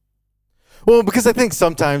 Well, because I think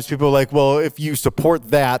sometimes people are like, well, if you support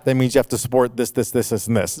that means you have to support this,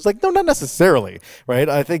 and this. It's like, no, not necessarily, right?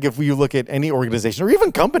 I think if you look at any organization or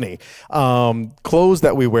even company, clothes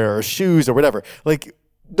that we wear or shoes or whatever, like,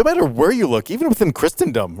 no matter where you look, even within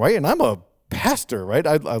Christendom, right? And I'm a pastor, right?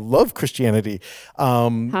 I love Christianity.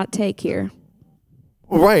 Hot take here.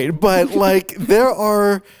 Right. But like, there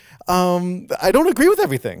are, I don't agree with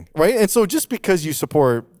everything, right? And so just because you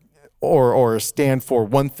support or stand for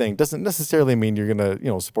one thing doesn't necessarily mean you're going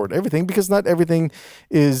to, support everything, because not everything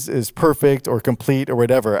is perfect or complete or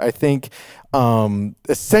whatever. I think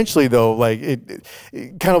essentially though, like it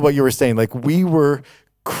kind of what you were saying, like we were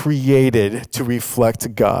created to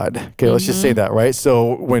reflect God. Okay, let's just say that, right?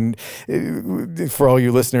 So when, for all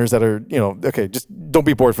you listeners that are, okay, just don't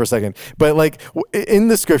be bored for a second. But like in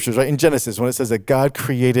the scriptures, right, in Genesis, when it says that God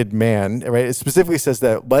created man, right, it specifically says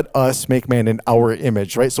that let us make man in our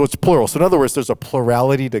image, right? So it's plural. So in other words, there's a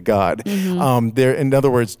plurality to God. In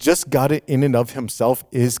other words, just God in and of himself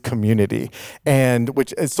is community, and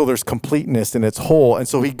so there's completeness in its whole. And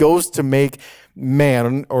so he goes to make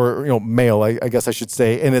man, or male, I guess I should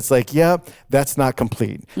say, and it's like, yeah, that's not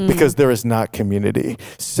complete because there is not community.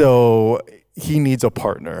 So he needs a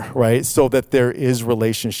partner, right? So that there is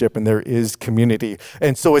relationship and there is community.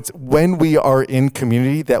 And so it's when we are in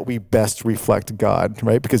community that we best reflect God,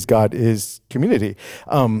 right? Because God is community.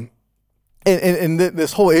 And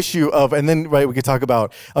this whole issue of, and then, right, we could talk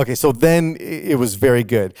about, okay, so then it was very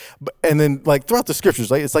good. And then, like, throughout the scriptures,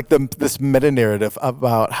 right, it's like this meta-narrative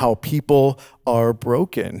about how people are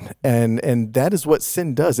broken. And that is what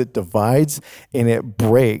sin does. It divides and it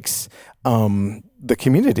breaks the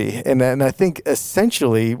community. And I think,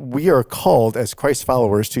 essentially, we are called, as Christ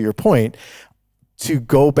followers, to your point, to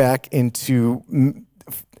go back into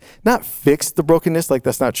not fix the brokenness, like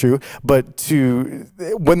that's not true, but to,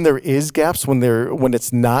 when there is gaps, when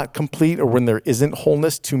it's not complete, or when there isn't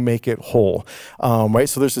wholeness, to make it whole, right?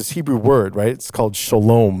 So there's this Hebrew word, right? It's called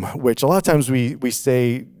shalom, which a lot of times we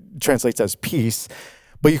say translates as peace,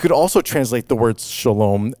 but you could also translate the word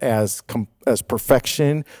shalom as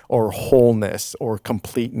perfection or wholeness or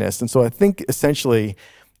completeness. And so I think essentially,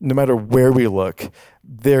 no matter where we look,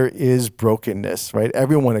 there is brokenness, right?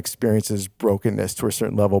 Everyone experiences brokenness to a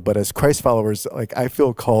certain level, but as Christ followers, like, I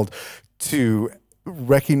feel called to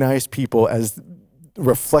recognize people as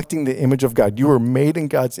reflecting the image of God. You were made in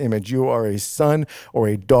God's image. You are a son or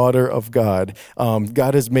a daughter of God.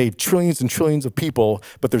 God has made trillions and trillions of people,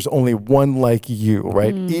 but there's only one like you,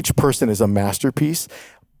 right? Each person is a masterpiece,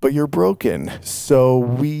 but you're broken. So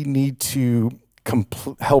we need to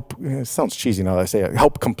help. It sounds cheesy now that I say it.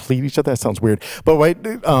 Help complete each other. That sounds weird, but right.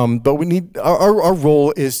 But we need our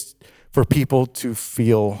role is for people to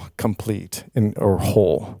feel complete or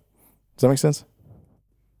whole. Does that make sense?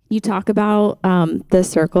 You talk about the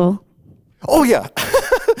circle. Oh yeah.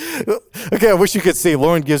 Okay, I wish you could see.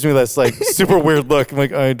 Lauren gives me this like super weird look. I'm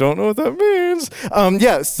like, I don't know what that means.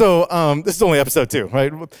 Yeah. So this is only episode 2,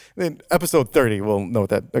 right? In episode 30, we'll know what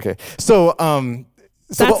that. Okay. So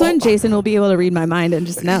that's when Jason will be able to read my mind and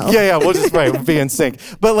just know. Yeah, we'll just we'll be in sync.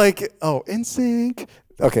 But like, in sync.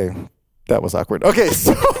 Okay, that was awkward. Okay,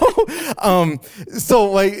 so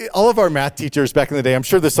like all of our math teachers back in the day, I'm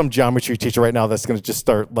sure there's some geometry teacher right now that's going to just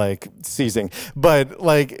start like seizing. But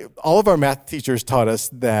like all of our math teachers taught us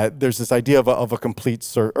that there's this idea of a complete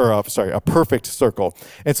a perfect circle.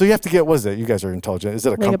 And so you have to get, what is it? You guys are intelligent. Is it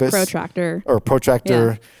a like compass? A protractor. Or a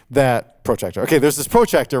protractor. Yeah. Protractor. Okay, there's this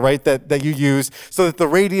protractor, right, that you use so that the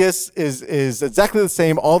radius is exactly the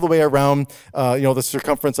same all the way around, the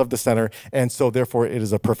circumference of the center, and so therefore it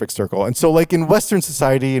is a perfect circle. And so, like in Western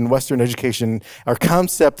society, in Western education, our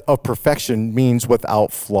concept of perfection means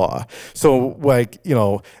without flaw. So, like,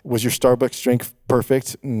 was your Starbucks drink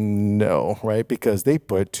perfect? No, right, because they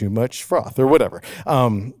put too much froth or whatever.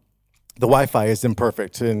 The Wi-Fi is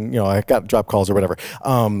imperfect, and I got drop calls or whatever,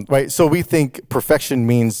 right? So we think perfection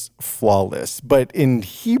means flawless, but in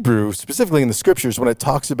Hebrew, specifically in the scriptures, when it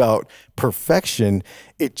talks about perfection,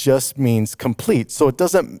 it just means complete. So it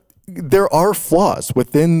doesn't. There are flaws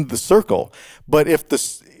within the circle, but if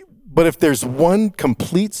there's one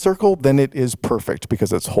complete circle, then it is perfect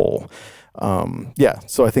because it's whole.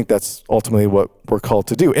 So I think that's ultimately what we're called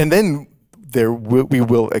to do, and then we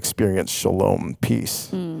will experience shalom,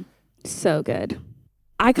 peace. So good.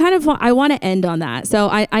 I want to end on that. So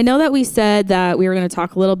I know that we said that we were going to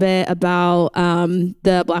talk a little bit about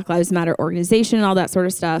the Black Lives Matter organization and all that sort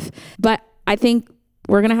of stuff, but I think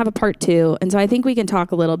we're going to have a part 2. And so I think we can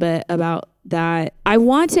talk a little bit about that. I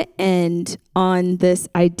want to end on this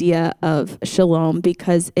idea of shalom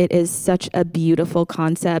because it is such a beautiful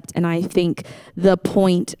concept. And I think the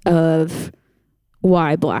point of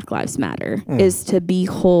why Black Lives Matter is to be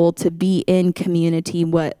whole, to be in community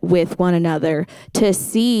with one another, to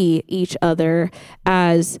see each other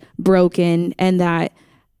as broken, and that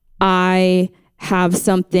I have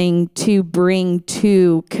something to bring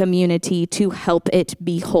to community to help it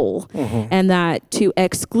be whole. And that to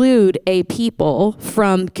exclude a people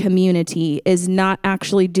from community is not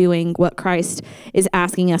actually doing what Christ is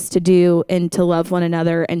asking us to do, and to love one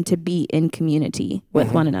another and to be in community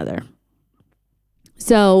with one another.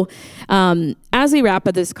 So as we wrap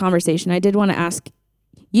up this conversation, I did want to ask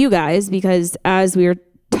you guys, because as we were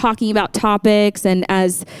talking about topics, and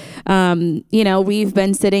as we've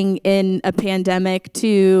been sitting in a pandemic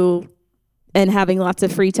too and having lots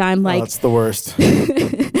of free time, like that's the worst.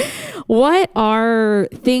 What are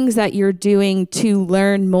things that you're doing to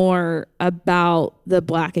learn more about the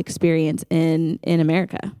Black experience in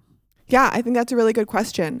America? Yeah, I think that's a really good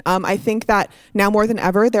question. I think that now more than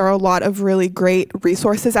ever, there are a lot of really great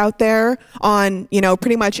resources out there on,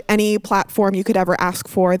 pretty much any platform you could ever ask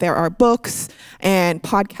for. There are books and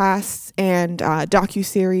podcasts and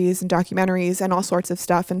docuseries and documentaries and all sorts of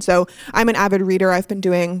stuff. And so I'm an avid reader. I've been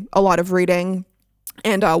doing a lot of reading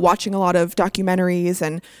and watching a lot of documentaries,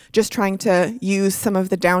 and just trying to use some of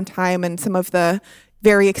the downtime and some of the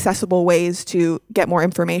very accessible ways to get more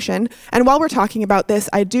information. And while we're talking about this,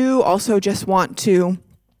 I do also just want to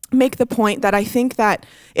make the point that I think that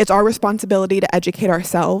it's our responsibility to educate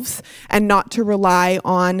ourselves and not to rely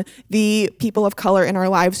on the people of color in our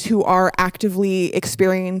lives who are actively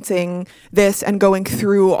experiencing this and going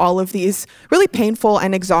through all of these really painful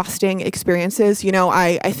and exhausting experiences.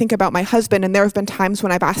 I think about my husband, and there have been times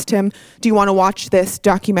when I've asked him, do you want to watch this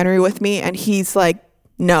documentary with me? And he's like,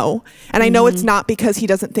 no. And I know it's not because he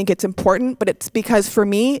doesn't think it's important, but it's because for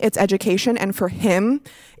me, it's education. And for him,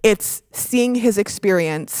 it's seeing his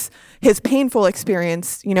experience, his painful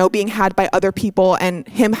experience, being had by other people, and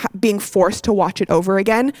him being forced to watch it over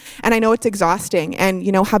again. And I know it's exhausting. And,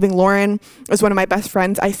 having Lauren as one of my best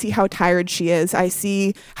friends, I see how tired she is. I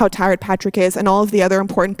see how tired Patrick is, and all of the other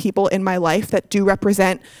important people in my life that do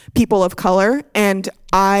represent people of color. And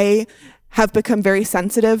I have become very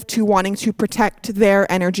sensitive to wanting to protect their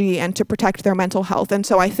energy and to protect their mental health. And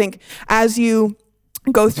so I think as you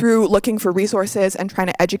go through looking for resources and trying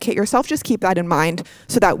to educate yourself, just keep that in mind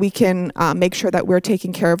so that we can make sure that we're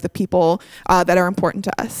taking care of the people that are important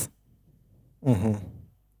to us.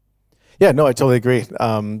 Yeah, no, I totally agree.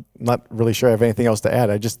 Not really sure I have anything else to add.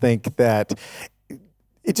 I just think that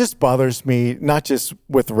it just bothers me, not just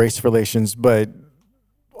with race relations, but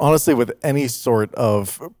honestly, with any sort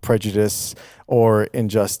of prejudice or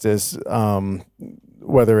injustice,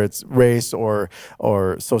 whether it's race or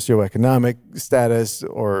socioeconomic status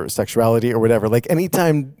or sexuality or whatever, like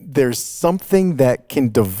anytime there's something that can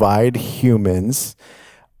divide humans,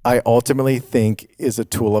 I ultimately think is a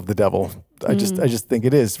tool of the devil. I just think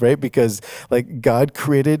it is, right? Because like God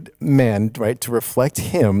created man, right, to reflect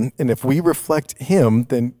him. And if we reflect him,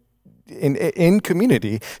 then in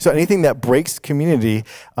community. So anything that breaks community,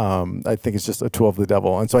 I think is just a tool of the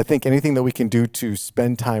devil. And so I think anything that we can do to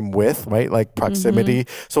spend time with, right, like proximity.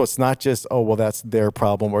 So it's not just, oh, well, that's their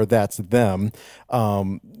problem or that's them.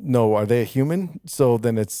 No, are they a human? So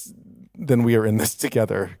then we are in this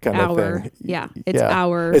together kind of thing. Yeah. It's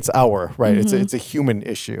our, right. It's a human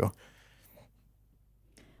issue.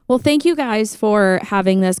 Well, thank you guys for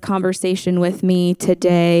having this conversation with me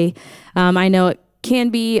today. I know it can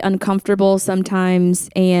be uncomfortable sometimes.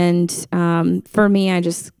 And for me, I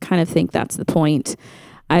just kind of think that's the point.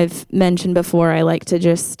 I've mentioned before, I like to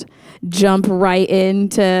just jump right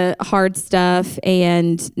into hard stuff,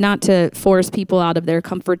 and not to force people out of their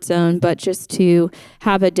comfort zone, but just to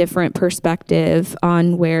have a different perspective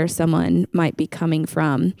on where someone might be coming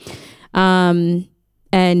from.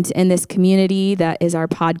 And in this community that is our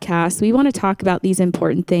podcast, we want to talk about these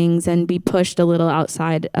important things and be pushed a little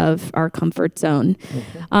outside of our comfort zone.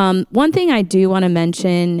 One thing I do want to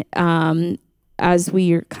mention, as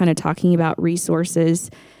we are kind of talking about resources,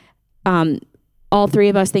 all three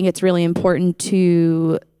of us think it's really important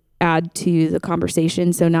to add to the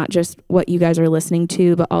conversation. So not just what you guys are listening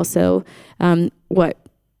to, but also what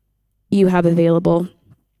you have available.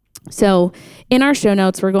 So in our show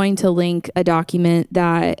notes, we're going to link a document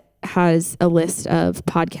that has a list of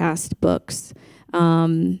podcast, books,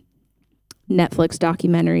 Netflix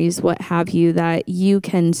documentaries, what have you, that you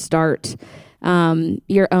can start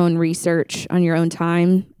your own research on your own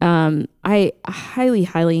time. I highly,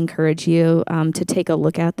 highly encourage you to take a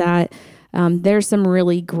look at that. There's some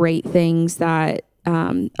really great things that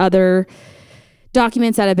other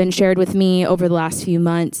documents that have been shared with me over the last few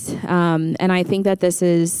months. And I think that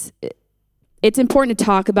it's important to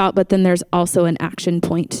talk about, but then there's also an action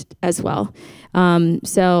point as well.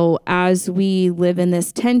 So as we live in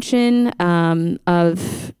this tension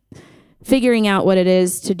of figuring out what it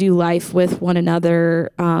is to do life with one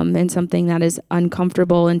another, and something that is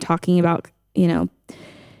uncomfortable, and talking about,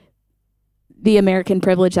 the American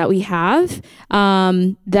privilege that we have,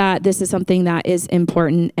 that this is something that is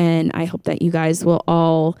important. And I hope that you guys will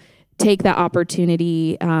all take that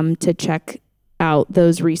opportunity to check out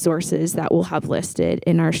those resources that we'll have listed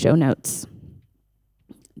in our show notes.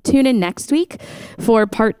 Tune in next week for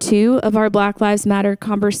part 2 of our Black Lives Matter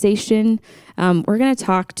conversation. We're going to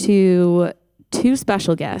talk to 2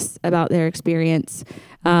 special guests about their experience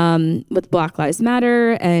with Black Lives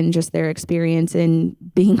Matter and just their experience in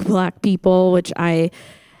being Black people, which I'm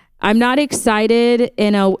not excited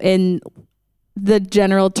in the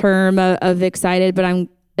general term of excited, but I'm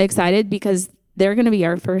excited because they're going to be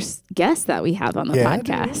our first guests that we have on the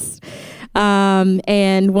podcast.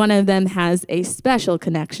 And one of them has a special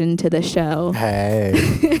connection to the show. Hey.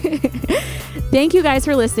 Thank you guys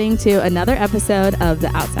for listening to another episode of the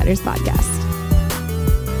Outsiders Podcast.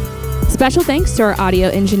 Special thanks to our audio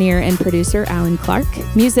engineer and producer, Alan Clark.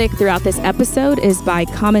 Music throughout this episode is by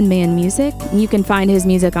Common Man Music. You can find his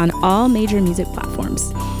music on all major music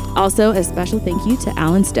platforms. Also, a special thank you to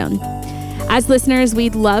Alan Stone. As listeners,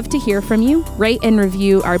 we'd love to hear from you. Rate and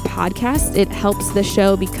review our podcast. It helps the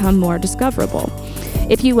show become more discoverable.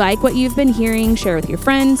 If you like what you've been hearing, share with your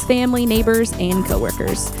friends, family, neighbors, and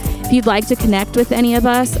coworkers. If you'd like to connect with any of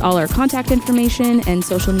us, all our contact information and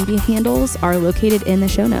social media handles are located in the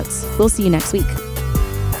show notes. We'll see you next week.